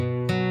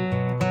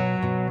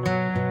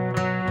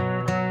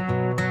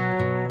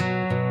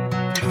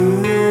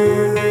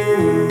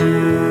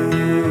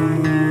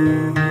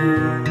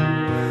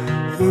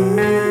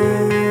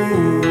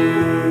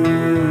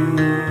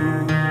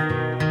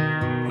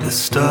The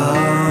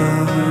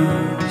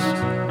stars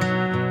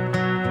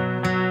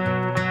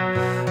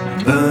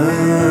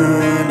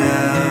burn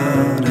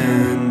out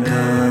and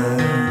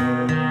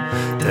die.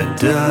 The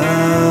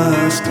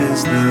dust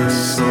is the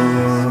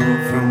soil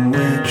from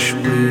which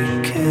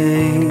we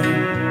came.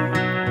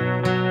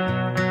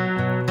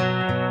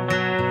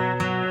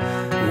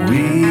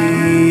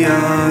 We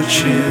are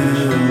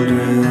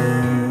children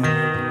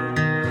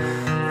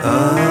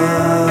of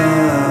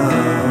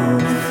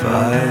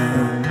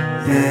fire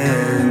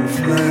and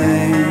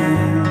flame.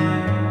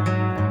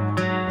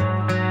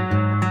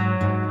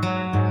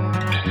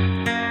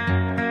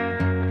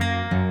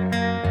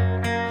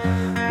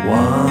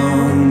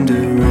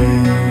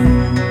 Wandering,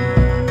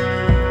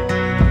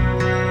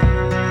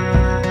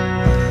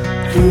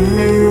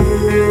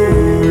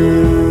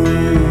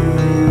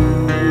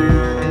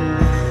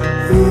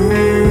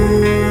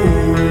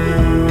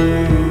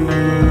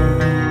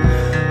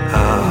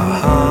 our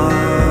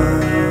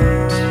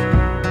hearts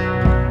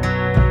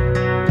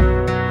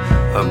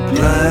are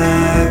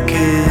black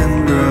and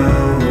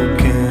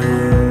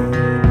broken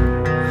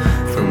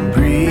from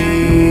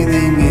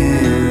breathing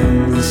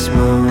in the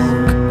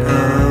smoke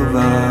of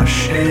our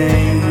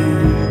shame.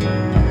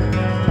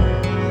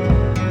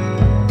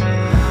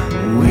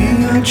 We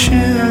are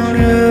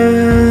children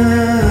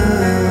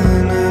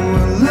and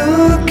we're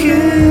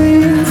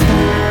looking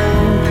for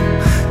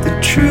the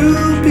true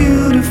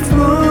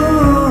beautiful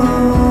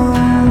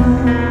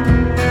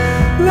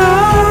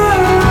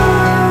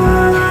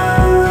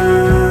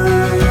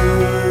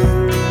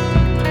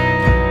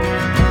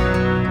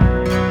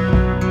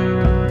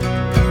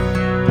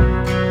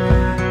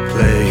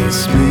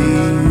place me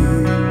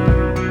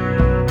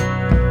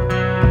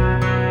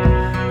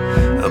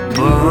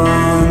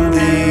upon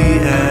the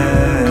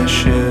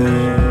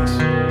ashes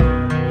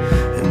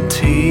and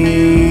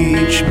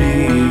teach me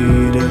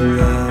to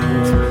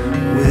love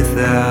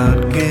without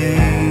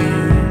gain.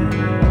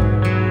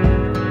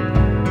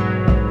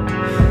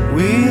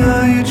 We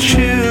are your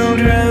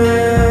children.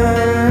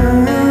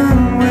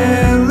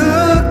 We're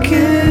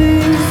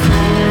looking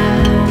for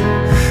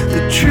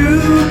the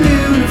true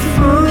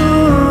beautiful.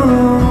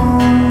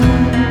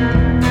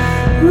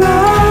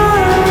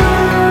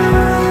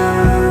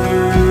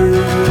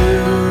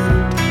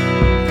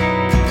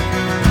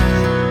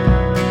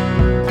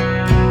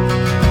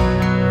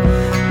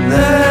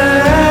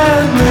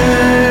 That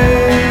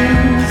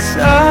makes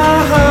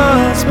our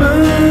hearts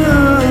burn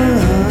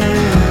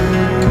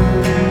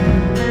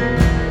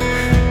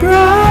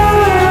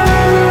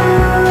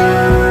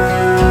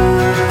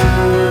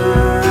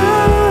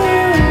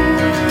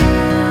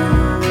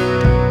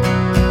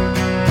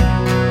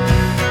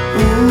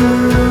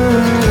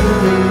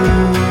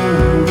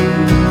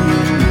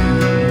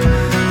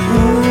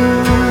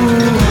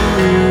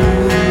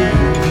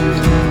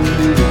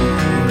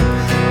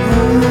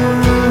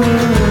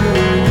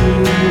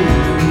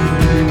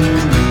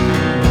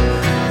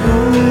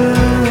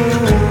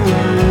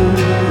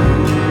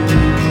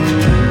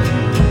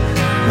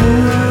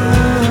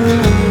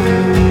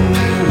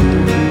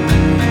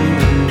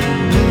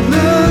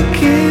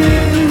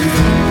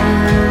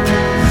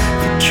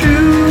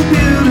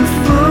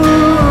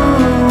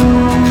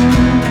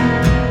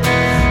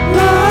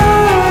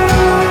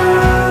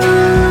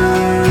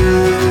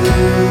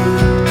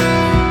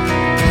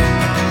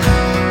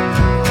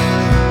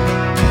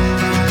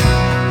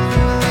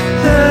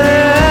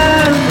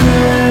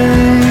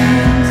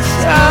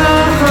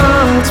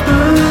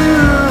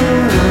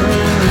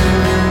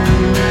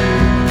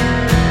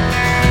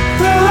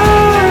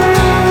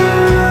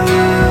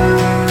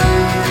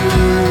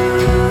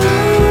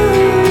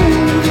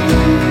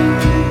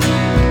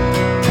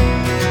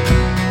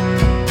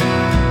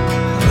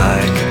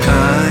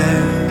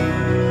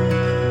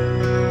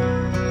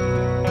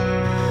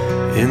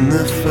in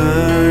the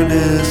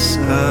furnace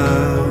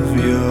of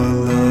your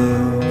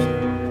love.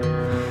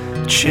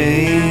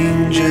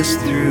 Change us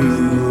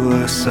through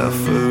our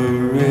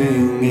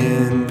suffering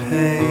and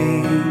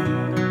pain.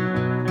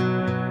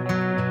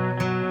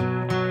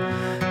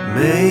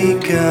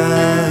 Make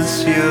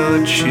us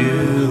your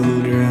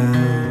children.